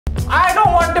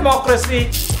want democracy.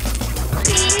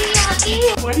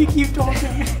 Why do you keep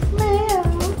talking?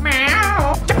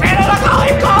 Meow. चपेड़ा लगाओ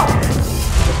इनको.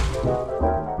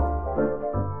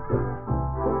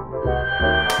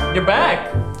 You're back.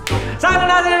 सारे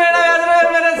नाज़रीन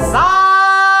मेरे साथ.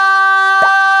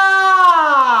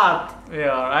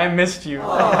 Yeah, I missed you.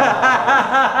 और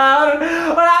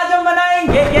आज हम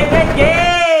बनाएंगे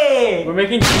We're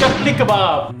making Chapli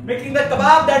Kabab. making the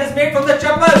kebab that is made from the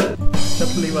chappal.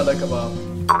 Chapli wala kebab.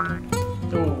 Oh.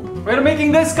 We're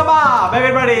making this kebab,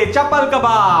 everybody. Chappal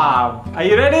kebab. Are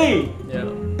you ready? Yeah.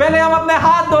 पहले हम अपने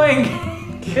हाथ धोएंगे.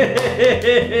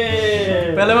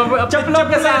 पहले हम चप्पलों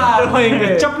के साथ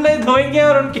चप्पलें धोएंगे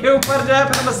और उनके ऊपर जो है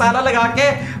फिर मसाला लगा के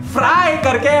फ्राई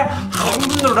करके हम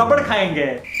रबड़ खाएंगे.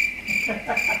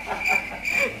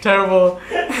 Terrible.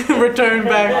 Return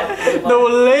back. The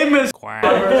lamest.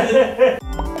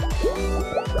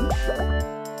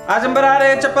 आज हम बना रहे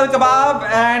हैं चप्पल कबाब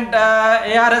and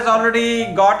AR has already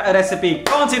got a recipe.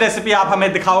 कौन सी रेसिपी आप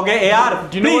हमें दिखाओगे AR?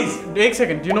 Do you know what, एक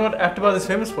second. Do you know what Ahmedabad is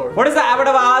famous for? What is the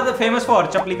Ahmedabad famous for?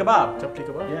 Chapli kebab. Chapli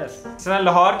Kabab. Yes. इसमें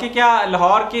लाहौर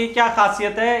की क्या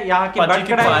खासियत है? यहाँ की पज्जे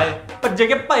की पाए. पज्जे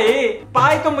के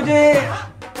पाए तो मुझे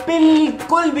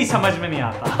बिल्कुल भी समझ में नहीं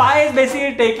आता. पाए is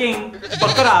basically taking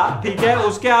बकरा, ठीक है,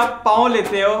 उसके आप पाँव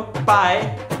लेते हो, पाए,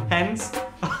 hence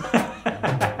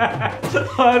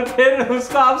और फिर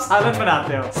उसको आप सालन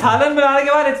बनाते हो. सालन बनाने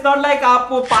के बाद इट्स नॉट लाइक आप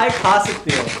वो पाए खा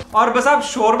सकते हो. और बस आप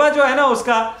शोरबा जो है ना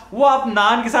उसका, वो आप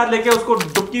नान के साथ लेके उसको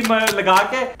डुबकी में लगा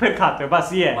के फिर खाते हो. बस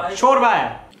ये है शोरबा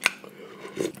है.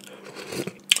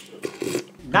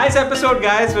 Nice episode,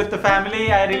 guys, with the family.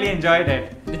 I really enjoyed it.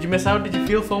 Did you miss out? Did you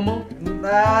feel FOMO?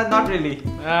 Not really.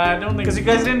 I don't think. Because you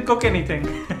guys didn't cook anything.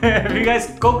 If you guys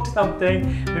cooked something,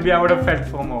 maybe I would have felt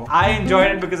FOMO. I enjoyed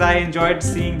it because I enjoyed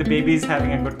seeing the babies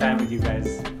having a good time with you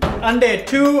guys. Ande,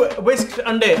 2 whisked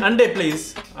ande please.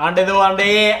 Ande do ande.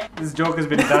 This joke has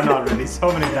been done already so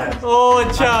many times. Oh,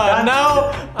 cha. Now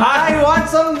I want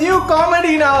some new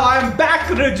comedy now. I'm back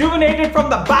rejuvenated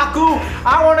from the Baku.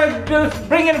 I want to just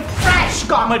bring in fresh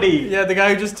comedy. Yeah, the guy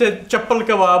who just said Chappal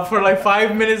Kabab for like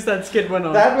 5 minutes, that skit went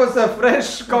on. That was a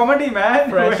fresh comedy, man.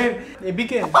 Fresh. It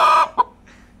became.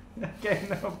 Okay,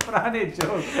 no, prane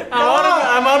joke.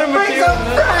 I'm out of Bring material. some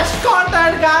fresh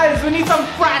content, guys. We need some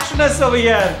freshness over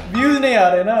here. Views nahi aa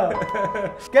rahe na.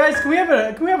 Guys, can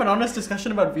we have an honest discussion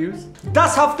about views?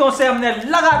 10 हफ्तों से हमने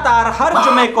लगातार हर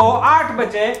जुमे को 8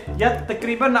 बजे या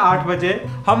तकरीबन 8 बजे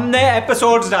हमने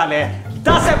एपिसोड्स डाले.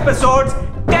 10 episodes,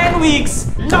 10 weeks,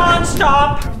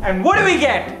 non-stop. And what do we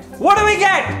get? What do we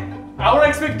get? Our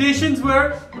expectations were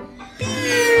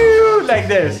like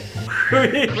this.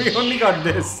 We only got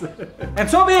this. And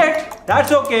so be it.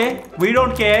 That's okay. We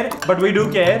don't care, but we do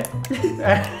care.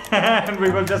 And we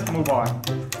will just move on.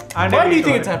 And Why do you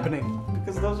think it's happening?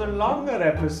 Because those are longer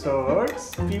episodes.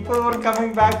 People were coming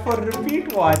back for repeat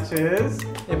watches.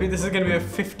 Maybe this is gonna be a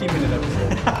 50-minute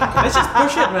episode. Let's just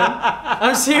push it, man.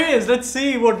 I'm serious. Let's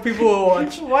see what people will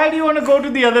watch. Why do you want to go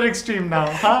to the other extreme now?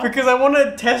 Huh? Because I want to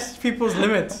test people's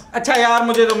limits. अच्छा यार,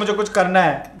 मुझे कुछ करना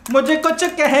है. मुझे कुछ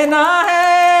कहना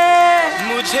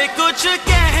है. मुझे कुछ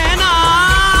कहना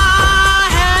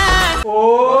है.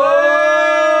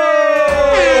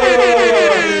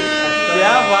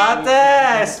 क्या बात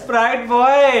है, Sprite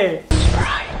boy.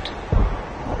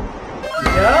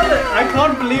 Yeah, I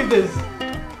can't believe this.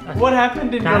 What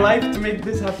happened in your life to make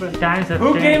this happen?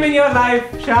 Who came in your life,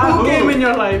 Shah? Who came in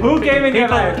your life? Who came in your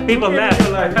life? People left.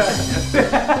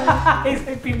 He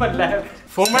said people left.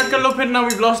 Format कर लो फिर ना.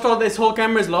 We've lost all this. Whole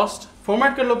camera is lost.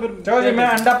 Format कर लो फिर. चलो जी, मैं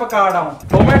अंडा पका रहा हूँ.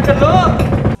 Format कर लो.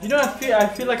 You know, I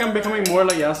feel like I'm becoming more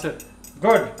like Yasser.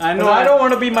 Good. I know. I don't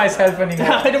want to be myself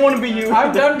anymore. I don't want to be you.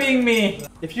 I'm done being me.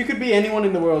 If you could be anyone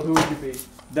in the world, who would you be?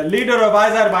 The leader of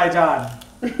Azerbaijan.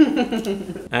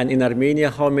 And in Armenia,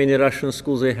 how many Russian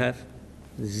schools they have?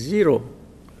 0.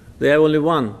 They have only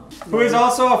 1. Who is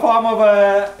also a form of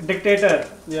a dictator.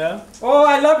 Yeah. Oh,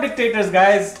 I love dictators,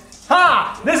 guys.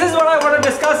 Ha! This is what I want to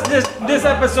discuss this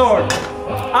episode.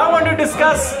 I want to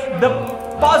discuss the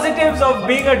positives of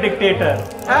being a dictator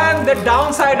and the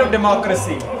downside of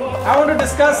democracy. I want to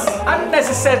discuss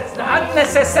unnecessary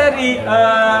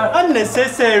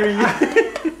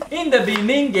in the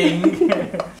beginning.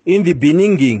 In the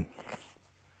beginning.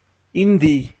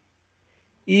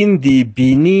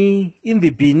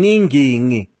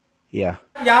 Yeah.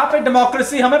 यहाँ पे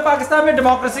democracy, हमें पाकिस्तान में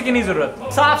democracy की नहीं जरूरत.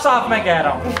 साफ मैं कह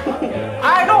रहा हूँ.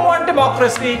 I don't want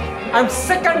democracy. I'm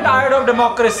sick and tired of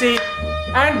democracy.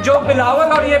 And जो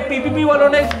बिलावल और ये PPP वालों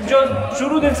ने जो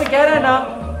शुरू दिन से कह रहे हैं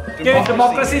ना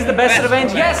democracy is the best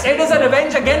revenge. Yes, it is a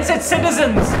revenge against its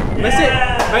citizens.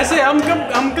 वैसे हम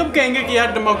कब कहेंगे कि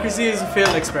यार democracy is a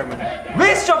failed experiment?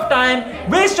 Waste of time,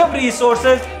 waste of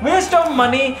resources, waste of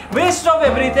money, waste of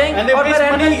everything. And they और waste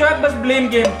फिर money- जो है बस blame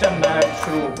game चलना है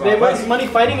शुरू. They waste money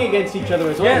fighting against each other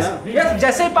as well. Yes, ना? yes.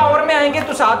 जैसे ही पावर में आएंगे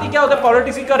तो साथ ही क्या होता है,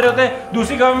 पॉलिटिक्स ही कर रहे होते हैं.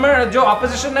 दूसरी गवर्नमेंट जो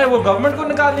ऑपोजिशन है वो गवर्नमेंट को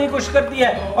निकालने की कोशिश करती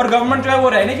है और गवर्नमेंट जो है वो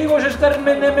रहने की कोशिश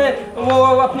करने में वो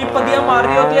अपनी पदियां मार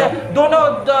रही होती है. दोनों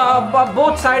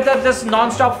both sides are just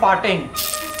non-stop farting.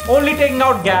 Only taking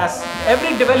out gas.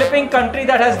 Every developing country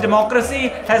that has democracy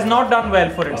has not done well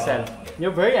for itself.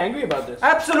 You're very angry about this.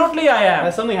 Absolutely, I am.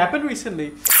 Has something happened recently?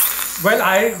 Well,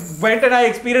 I went and I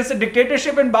experienced a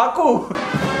dictatorship in Baku.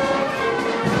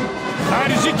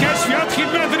 Xarici kəşfiyyat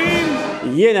xidmətinin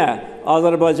Yenə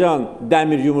Azərbaycan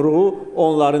dəmir yumruğu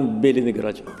onların belini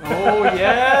qıracaq. Oh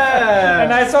yeah.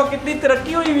 And I saw कितनी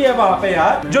तरक्की हुई हुई है वहाँ पे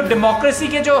यार. जो democracy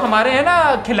के जो हमारे हैं ना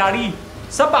खिलाड़ी,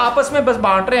 सब आपस में बस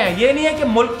बांट रहे हैं. ये नहीं है कि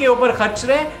मुल्क के ऊपर खर्च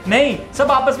रहे हैं, नहीं,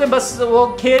 सब आपस में बस वो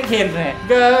खेल रहे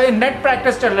हैं. नेट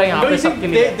प्रैक्टिस चल रहा है यहाँ Don't पे you think सबके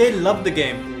लिए. they love the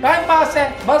game time pass है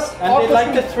बस. and और they कुछ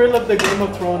like the नहीं. thrill of the Game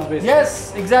of Thrones basically. Yes,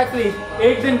 exactly.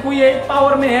 एक दिन कोई एक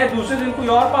पावर में है, दूसरे दिन कोई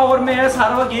और पावर में है.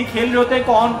 सारा वक्त यही खेल रहे होते हैं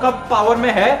कौन कब पावर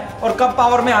में है और कब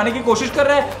पावर में आने की कोशिश कर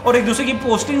रहा है और एक दूसरे की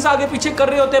पोस्टिंग्स आगे पीछे कर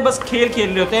रहे होते हैं. बस खेल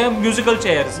रहे होते हैं. Musical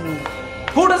chairs.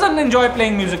 Who doesn't enjoy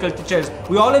playing musical chairs?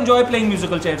 We all enjoy playing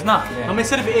musical chairs ना. हमें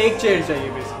सिर्फ एक चेयर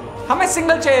चाहिए basically. हमें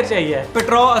सिंगल चेयर चाहिए.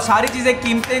 पेट्रोल सारी चीजें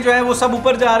कीमतें जो है वो सब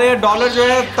ऊपर जा रहे हैं. डॉलर जो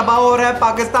है तबाह हो रहा है.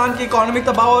 पाकिस्तान की इकोनॉमी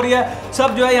तबाह हो रही है.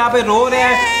 सब जो है यहाँ पे रो रहे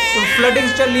हैं. तो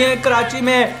फ्लडिंग्स चल रही है कराची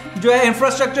में. जो है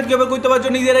इंफ्रास्ट्रक्चर के ऊपर कोई तवज्जो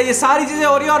नहीं दे रहा है. ये सारी चीजें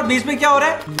हो रही है और बीच में क्या हो रहा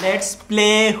है? Let's play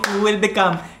who will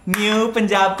become new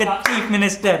Punjab का चीफ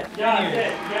मिनिस्टर.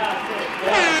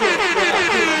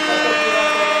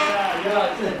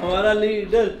 हमारा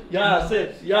लीडर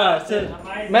यासिर.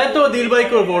 मैं तो दिल भाई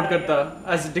को वोट करता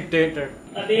as dictator.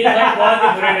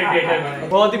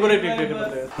 बहुत ही बुरे डिक्टेटर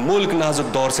बनते हैं. मुल्क नाजुक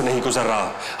दौर से नहीं गुजर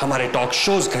रहा. हमारे टॉक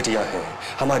शोज घटिया हैं,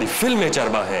 हमारी फिल्में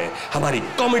चरबा हैं, हमारी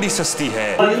कॉमेडी सस्ती है.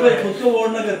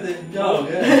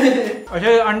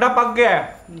 अच्छा अंडा पक गया है.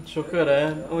 शुक्र है.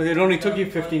 Oh, it only took you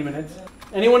 15 minutes.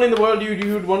 Anyone in the world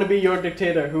you'd want to be your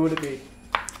dictator, who would it be?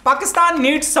 Pakistan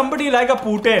needs somebody like a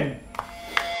Putin.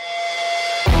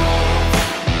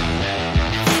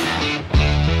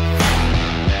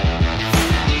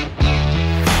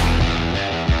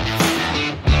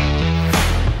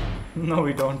 No,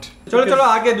 we don't. चलो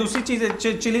आगे दूसरी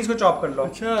चीजें चिलीज को चॉप कर लो.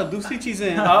 अच्छा दूसरी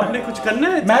चीजें आपने कुछ करना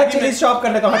है. मैं चिलीज चॉप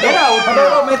कर लेता हूँ.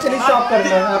 हटो, मैं चिलीज चॉप कर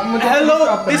लेता हूँ. Hello,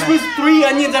 this was 3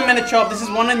 onions I'm gonna chop. This is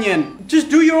 1 onion. Just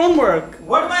do your own work.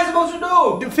 What am I supposed to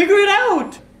do? Figure it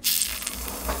out.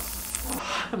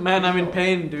 Man, I'm in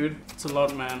pain, dude. It's a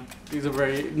lot, man. These are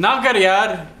very. ना कर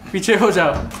यार. पीछे हो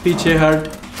जाओ. पीछे हट.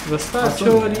 रास्ता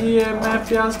छोड़ी है. मैं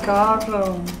प्याज काट रहा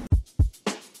हूँ.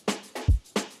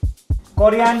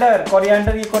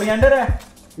 कोरिएंडर ये कोरिएंडर है.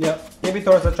 या ये भी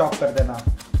थोड़ा सा चॉप कर देना.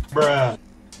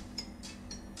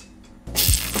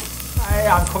 आए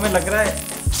आंखों में लग रहा है.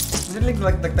 मुझे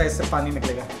लगता है इससे पानी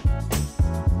निकलेगा.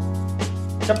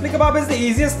 चपली कबाब is the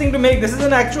easiest thing to make. This is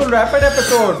an actual rapid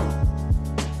episode.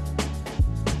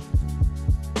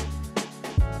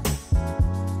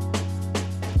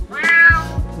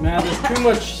 Man, there's too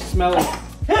much smelling.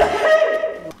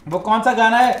 वो कौन सा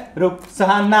गाना है? रुक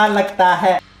सुहाना लगता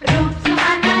है.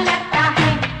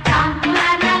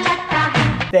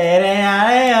 तेरे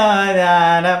आए हो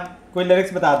जाना. कोई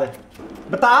लिरिक्स बता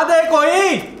दे कोई.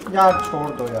 यार छोड़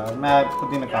दो यार, मैं खुद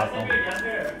ही निकालता हूँ.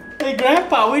 Hey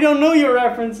grandpa, we don't know your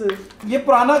references. ये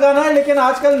पुराना गाना है लेकिन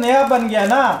आजकल नया बन गया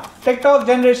ना. टिकटॉक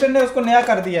जनरेशन ने उसको नया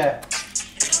कर दिया है.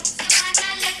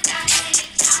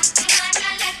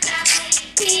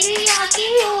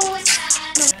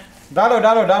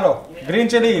 डालो ग्रीन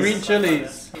चिलीज.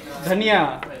 धनिया.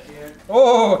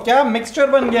 ओह क्या मिक्सचर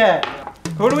बन गया है.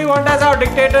 Who do we want as our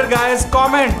dictator, guys?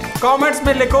 Comments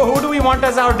में लिखो. Who do we want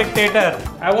as our dictator?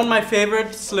 I want my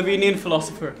favorite Slovenian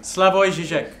philosopher, Slavoj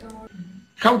Žižek.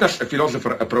 How does a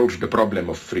philosopher approach the problem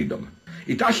of freedom?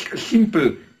 It asks a simple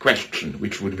question,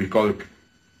 which would be called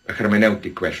a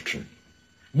hermeneutic question.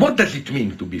 What does it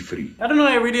mean to be free? I don't know,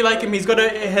 I really like him. He's got a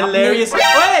hilarious.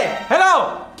 Hey, hello.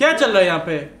 क्या चल रहा है यहाँ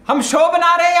पे? हम show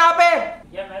बना रहे हैं यहाँ पे.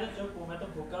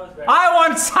 I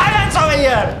want silence over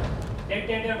here.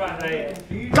 Dictator बन रहे हैं.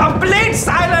 Complete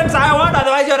silence I want,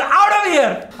 otherwise you're out of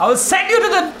here. I will send you to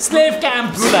the slave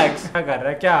camps. Relax. क्या कर रहा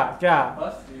है? क्या?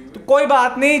 तो कोई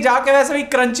बात नहीं, जाके वैसे भी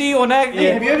क्रंची होना है. Hey,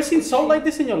 have you ever seen salt like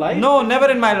this in your life? No, never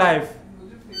in my life.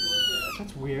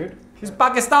 That's weird. It's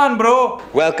Pakistan, bro.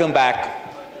 Welcome back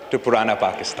to Purana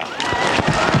Pakistan.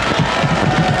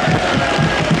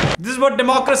 This is what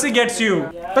democracy gets you.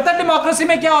 पता है democracy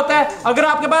में क्या होता है? अगर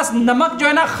आपके पास नमक जो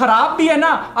है ना खराब भी है ना,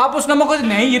 आप उस नमक को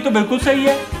नहीं ये तो बिल्कुल सही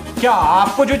है। क्या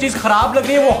आपको जो चीज खराब लग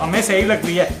रही है वो हमें सही लग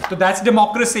रही है, तो दैट्स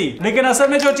डेमोक्रेसी। लेकिन असल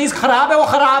में जो चीज खराब है वो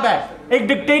खराब है। एक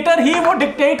डिक्टेटर ही वो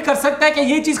डिक्टेट कर सकता है कि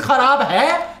ये चीज खराब है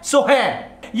सो है।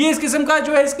 ये इस किस्म का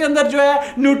जो है इसके अंदर जो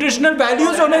है न्यूट्रिशनल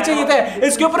वैल्यूज होने चाहिए थे।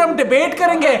 इसके ऊपर हम डिबेट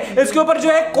करेंगे, इसके ऊपर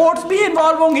जो है कोर्ट्स भी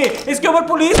इन्वॉल्व होंगे, इसके ऊपर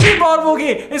पुलिस भी इन्वॉल्व होगी,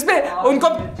 इसमें उनको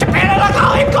चपेड़ा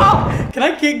लगाओ इनको। Can I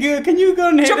kick you? Can you go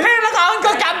and hit it? चपेड़ा लगाओ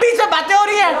इनको, क्या बीच में बातें हो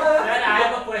रही है?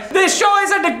 This show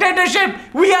is a dictatorship.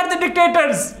 We are the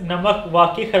dictators. नमक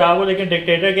वाकई खराब हो लेकिन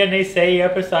डिक्टेटर क्या नहीं सही है,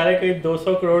 फिर सारे कोई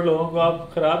 200 करोड़ लोगों को आप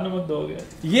खराब नमक दोगे।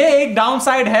 ये एक डाउन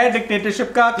साइड है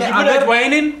डिक्टेटरशिप का कि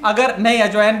अगर नहीं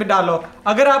अजवाइन भी डालो,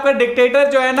 अगर आपका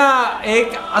डिक्टेटर जो है ना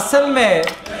एक असल में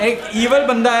एक इवल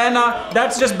बंदा है ना,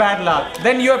 that's just bad luck.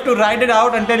 Then you have to ride it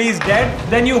out until he is dead,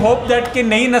 then you hope that कि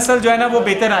नई नस्ल जो है ना वो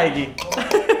बेहतर आएगी।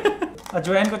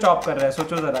 अजवाइन को चॉप कर रहा है,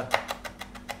 सोचो जरा।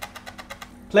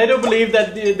 Plato believed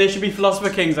that there should be philosopher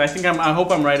kings. I hope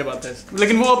I'm right about this.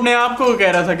 लेकिन वो अपने आप को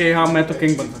कह रहा था कि हाँ मैं तो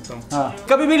किंग बन सकता हूँ। हाँ,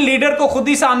 कभी भी लीडर को खुद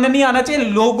ही सामने नहीं आना चाहिए,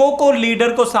 लोगों को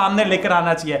लीडर को सामने लेकर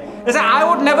आना चाहिए। जैसे I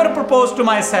would never propose to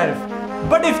myself.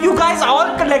 But if you guys all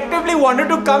collectively wanted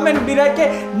to come and be like,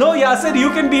 no Yasir, you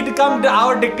can become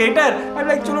our dictator, I'm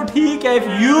like, chalo theek hai,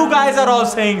 if you guys are all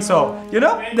saying so, you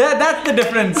know, that's the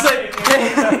difference.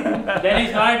 Then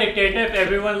he's not a dictator if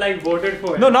everyone like voted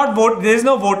for him. No, not vote. There is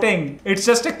no voting. It's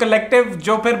just a collective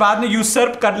जो फिर बाद में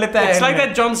usurp कर लेता है। It's like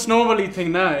that Jon Snow वाली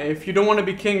thing ना. If you don't want to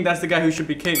be king, that's the guy who should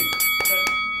be king.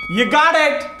 You got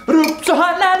it. रूप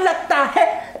सुहाना लगता है,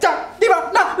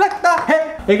 दीवाना लगता है।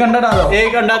 एक अंडा डालो।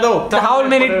 एक अंडा दो। So how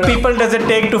many people does it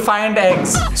take to find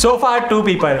eggs? So far, 2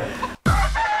 people.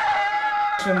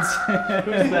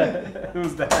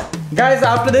 Who's that? Guys,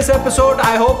 after this episode,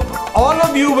 I hope all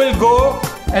of you will go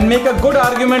and make a good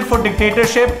argument for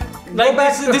dictatorship. Like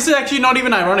this is actually not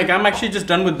even ironic. I'm actually just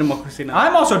done with democracy now.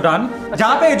 I'm also done.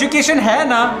 जहाँ पे education है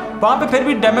ना, वहाँ पे फिर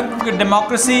भी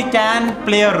democracy can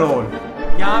play a role.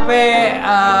 यहाँ पे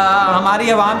हमारी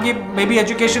आवाम की may be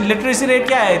education literacy rate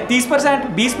क्या है? 30%,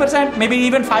 20%, may be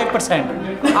even 5%.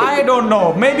 I don't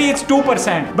know. Maybe it's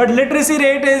 2%. But literacy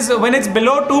rate is when it's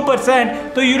below 2%.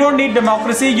 So you don't need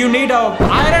democracy. You need a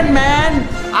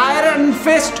iron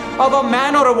fist of a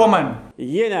man or a woman.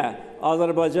 Yine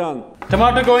Azerbaijan.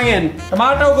 Tomato going in.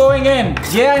 Tomato going in.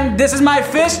 Yeah, and this is my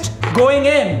fist going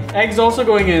in. Eggs also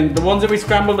going in. The ones that we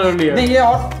scrambled earlier. नहीं ये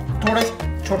और थोड़े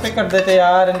छोटे कर देते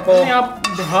यार इनको। नहीं आप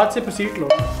हाथ से पसीट लो।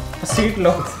 पसीट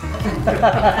लो।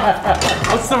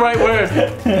 What's the right word?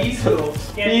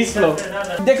 Piece लो।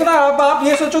 देखो ना अब आप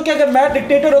ये सोचो कि अगर मैं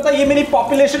डिक्टेटर होता, ये मेरी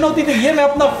पॉपुलेशन होती तो ये मैं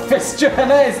अपना फिस्ट जो है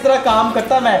ना इस तरह काम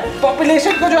करता, मैं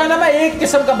पॉपुलेशन को जो है ना मैं एक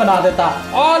किस्म का बना देता।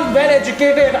 All well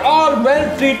educated, all well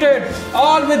treated,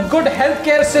 all with good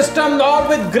healthcare system, all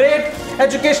with great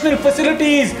educational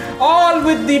facilities, all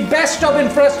with the best of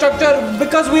infrastructure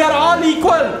because we are all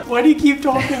equal. Why do you keep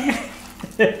talking?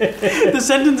 The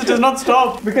sentence does not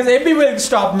stop. Because Ibby will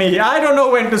stop me. I don't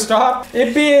know when to stop.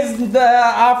 Ibby is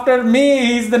after me.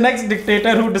 He's the next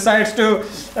dictator who decides to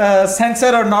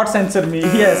censor or not censor me.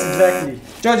 Yes, exactly.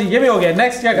 चलो जी ये भी हो गया.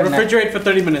 Next क्या करना है? Refrigerate for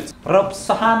 30 minutes. रब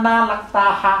सुहाना लगता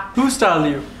है. Who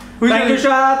styled you? Thank you,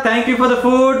 Shah. Thank you for the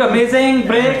food. Amazing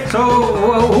break. So,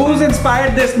 who's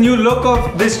inspired this new look of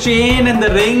this chain and the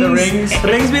rings? The rings.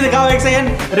 Rings भी दिखाओ एक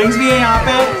second. Rings भी है यहाँ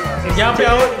पे. यहाँ पे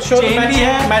आओ. Chain भी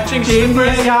है. Matching chain भी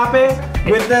है यहाँ पे.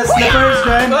 With the slippers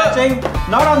जो है matching.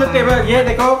 Not on the table. ये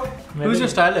देखो. Who's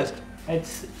your stylist?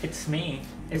 It's me.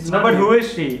 It's no, but who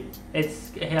is she?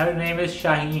 Her name is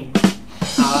Shaheen.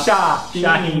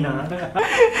 Shaheen.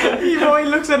 You know he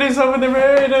looks at himself in the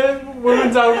mirror in a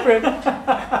woman's outfit.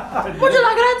 मुझे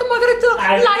लग रहा है तुम अगर तो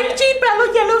light chain पहनो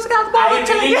yellow उसके साथ बहुत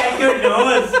अच्छा लगेगा. like your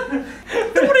nose.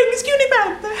 तुम रिंग्स क्यों नहीं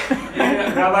पहनते?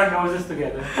 Rub our noses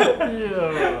together.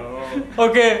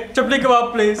 Okay, Chapli Kabab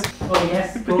please. Oh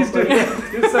yes, Please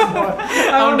do some more.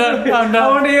 I'm done. I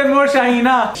want to hear more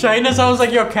Shaheena. Shaheena sounds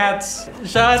like your cats.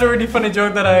 Shah had a really funny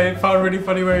joke that I found really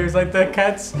funny where he was like the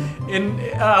cats in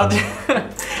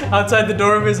outside the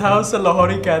door of his house are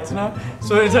Lahori cats now.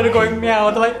 So instead of going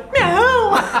meow, they're like meow.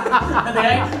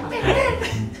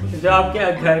 जो आपके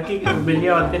घर की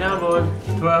बिल्लियाँ होती है ना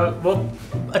वो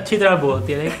अच्छी तरह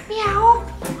बोलती है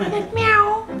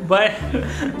बट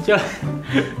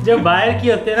जो बाहर की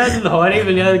होती है ना लाहौरी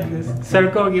बिल्लियाँ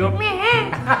सड़कों की वो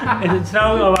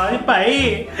आवाज पाई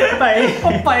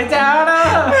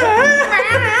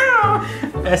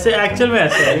ऐसे एक्चुअल में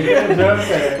ऐसे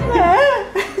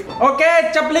ओके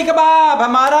चपली कबाब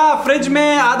हमारा फ्रिज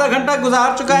में आधा घंटा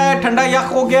गुजार चुका है, ठंडा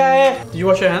यख हो गया है. You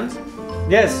wash your hands?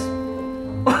 Yes.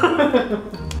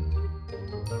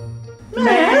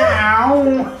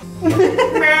 Meow.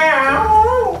 Meow.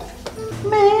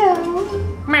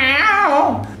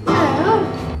 Meow.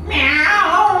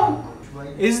 Meow.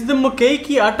 Is the makai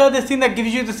ki atta the thing that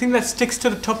gives you the thing that sticks to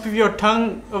the top of your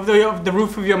tongue, of the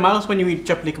roof of your mouth when you eat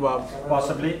chapli kebab?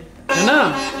 Possibly.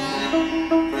 No.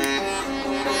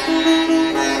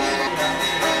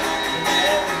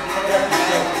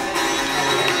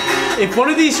 If one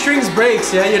of these strings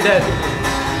breaks, yeah, you're dead.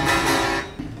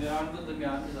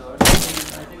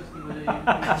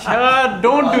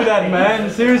 Don't do that, man.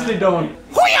 Seriously, don't.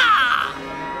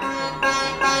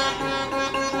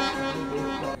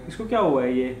 इसको क्या हुआ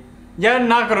है ये? Yeah,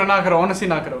 na karo. Honestly,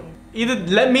 na karo. Either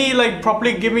let me like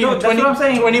properly give me No, that's what I'm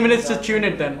saying. 20 minutes to tune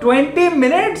it then. 20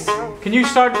 minutes? Can you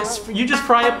start? You just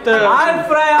fry up the. I'll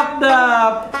fry up the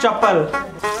chappal.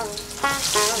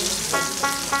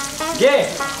 Yeah.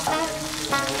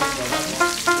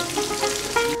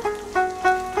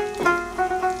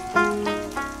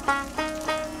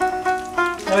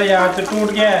 अरे यार तो टूट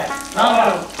गया है,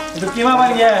 तो कीमा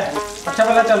बन गया है। अच्छा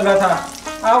वाला चल रहा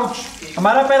था। आउच!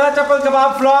 हमारा पहला चप्पल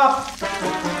कबाब flop.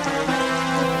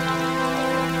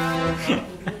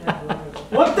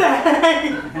 What the heck?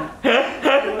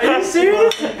 Are you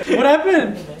serious? What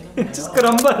happened? Just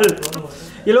crumble.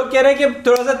 ये लोग कह रहे हैं कि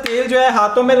थोड़ा सा तेल जो है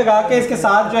हाथों में लगा के इसके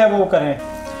साथ जो है वो करें।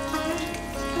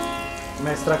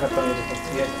 मैं इस तरह करता हूँ।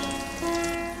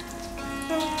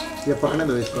 ये पकड़ने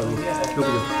दो इसको अभी। रुक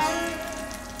जाओ।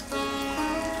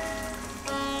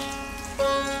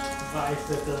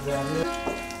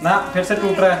 ना फिर से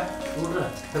टूट रहा है।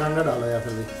 फिर अंडा डालो या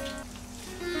फिर भी।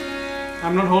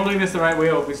 I'm not holding this the right way,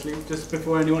 obviously. Just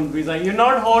before anyone be like, you're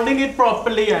not holding it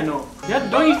properly. I know. Yeah,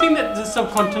 don't you think that the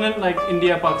subcontinent like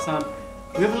India, Pakistan,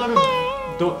 we have a lot of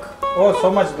duk. Oh, so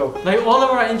much duk. Like all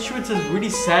of our instruments is really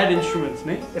sad instruments,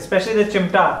 ne? Especially the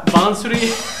chimta.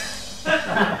 Bansuri.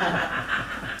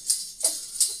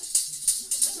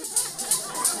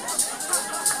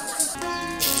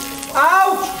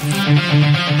 Ouch!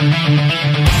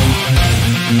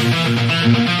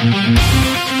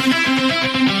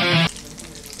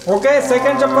 Okay,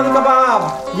 second चप्पल कबाब।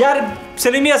 यार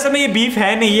Salimi असल में ये beef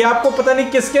है नहीं, ये आपको पता नहीं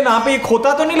किसके नाम पे ये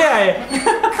खोता तो नहीं ले आए।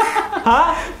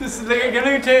 हाँ? This is like give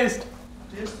me a taste.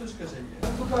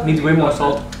 Needs way more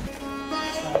salt.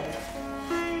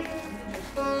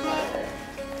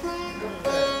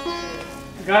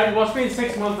 Guys, watch me in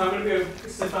 6 months. I'm gonna be a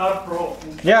sitar pro.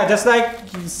 Yeah, just like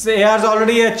AR's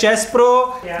already a chess pro,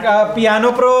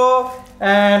 piano pro,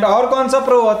 and और कौन सा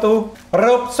pro हो तू?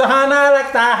 रूप सुहाना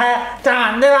लगता है,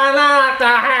 चांद वाला लगता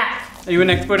है। Are you an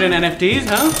expert in NFTs,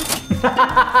 huh?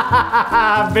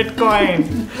 Bitcoin.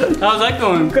 How's that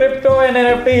going? Crypto and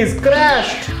NFTs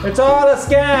crashed. It's all a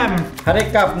scam. हर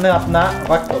एक का अपना अपना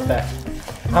वक्त होता है।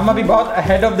 हम अभी बहुत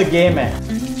ahead of the game हैं।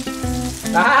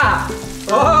 Ah!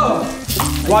 Oh!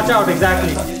 Watch out,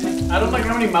 exactly. I don't like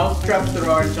how many mouth traps there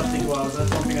are in Chapli Kababs.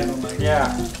 That's one thing I don't like.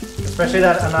 Yeah, especially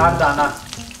that anar dana.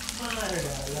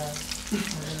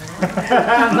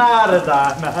 anar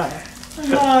dana.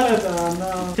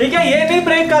 ठीक है, ये नहीं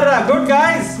break कर रहा. Good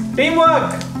guys, teamwork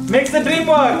makes the dream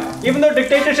work. Even though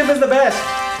dictatorship is the best.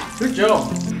 Good job.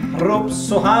 रूप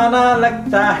सुहाना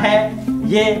लगता है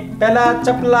ये पहला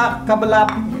चपला कबला.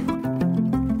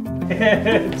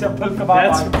 चप्पल कबाब.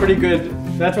 That's pretty good.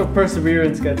 That's what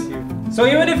perseverance gets you. So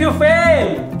even if you fail,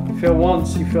 You fail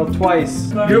once, you fail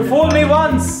twice. you fool me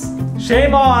once,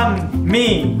 shame on me.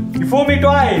 You fool me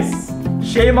twice,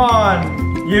 shame on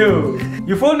you.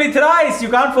 You fool me thrice, you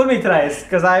can't fool me thrice,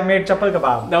 because I made chappal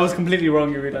kebab. That was completely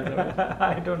wrong, you realize that?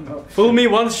 I don't know. Fool me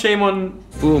once, shame on...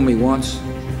 Fool me once.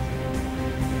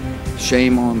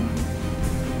 Shame on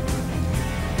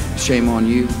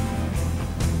you.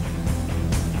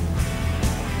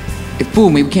 If fool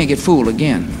me, we can't get fooled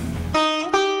again.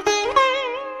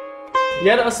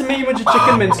 यार असल में ये मुझे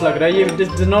chicken mince लग रहा है. ये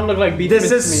does not look like beef This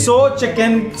mince is to me. so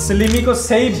chicken. Salimi को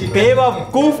सही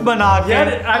बेवकूफ बना के यार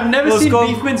I've never seen उसको-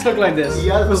 beef mince look like this.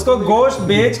 उसको गोश्त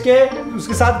बेच के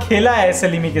उसके साथ खेला है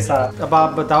सलीमी के साथ. अब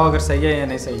आप बताओ अगर सही है या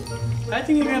नहीं सही. I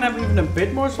think you're gonna have even a bit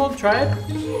more salt. Try it.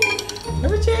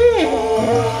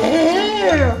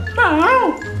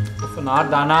 अनार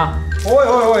दाना. ओए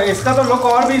ओए ओए, इसका तो लुक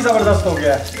और भी जबरदस्त हो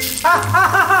गया.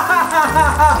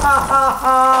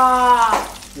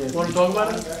 Want to talk about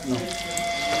it? No.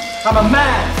 I'm a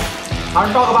man. I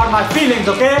don't talk about my feelings,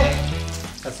 okay?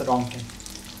 That's the wrong thing.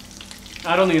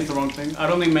 I don't think it's the wrong thing. I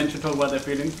don't think men should talk about their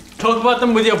feelings. Talk about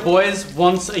them with your boys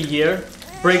once a year.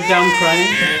 Break down crying.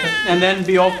 And then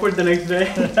be awkward the next day.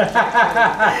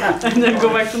 And then go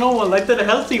back to normal. Like the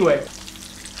healthy way.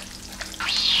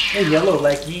 Hey, yellow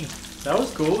like me. That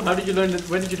was cool. How did you learn?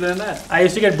 When did you learn that? I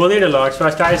used to get bullied a lot, so I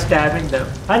started stabbing them.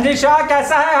 Hanji Shah,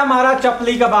 कैसा है हमारा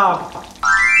चपली कबाब?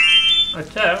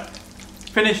 अच्छा है.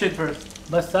 Finish it first.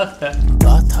 बस सख्त है.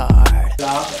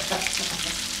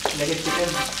 Like a chicken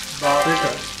ball.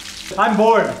 I'm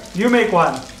bored. You make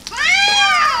one.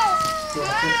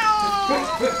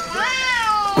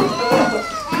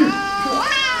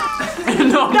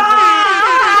 No.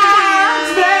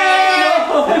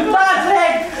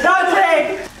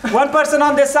 One person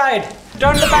on this side.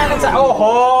 Turn the pan inside. Oh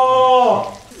ho!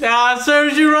 Yeah,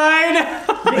 serves you right.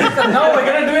 No, we're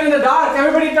gonna do it in the dark.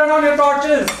 Everybody turn on your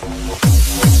torches.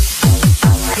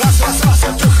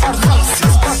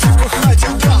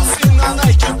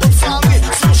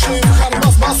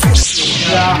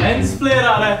 Lens flare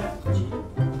aa raha hai.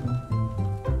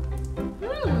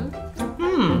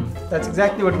 That's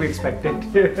exactly what we expected.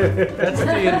 That's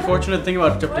the unfortunate thing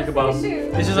about Chapli Kabab.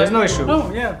 There's no issue. No,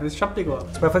 yeah, it's Chapli Kabab.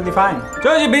 It's perfectly fine.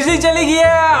 So, जी बिजली चली गई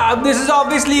है. This is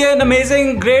obviously an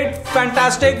amazing, great,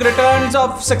 fantastic returns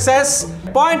of success.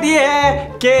 Point ये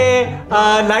है कि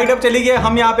light अब चली गई.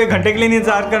 हम यहाँ पे घंटे के लिए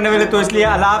इंतजार करने वाले, तो इसलिए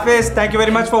अल्लाह हाफिज़. Thank you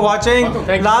very much for watching.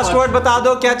 Last word बता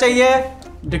दो, क्या चाहिए?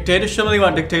 Dictatorship. What do you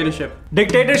want? Dictatorship.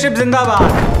 Dictatorship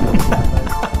जिंदाबाद.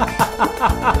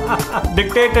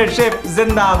 Dictatorship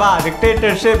zindabad.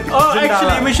 Dictatorship Oh, zindabad.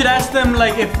 actually, we should ask them,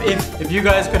 like, if you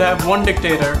guys could have one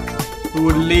dictator who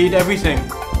would lead everything,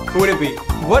 who would it be?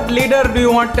 What leader do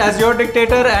you want as your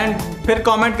dictator? And फिर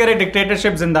comment करे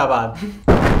dictatorship zindabad.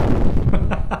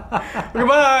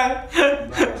 Goodbye.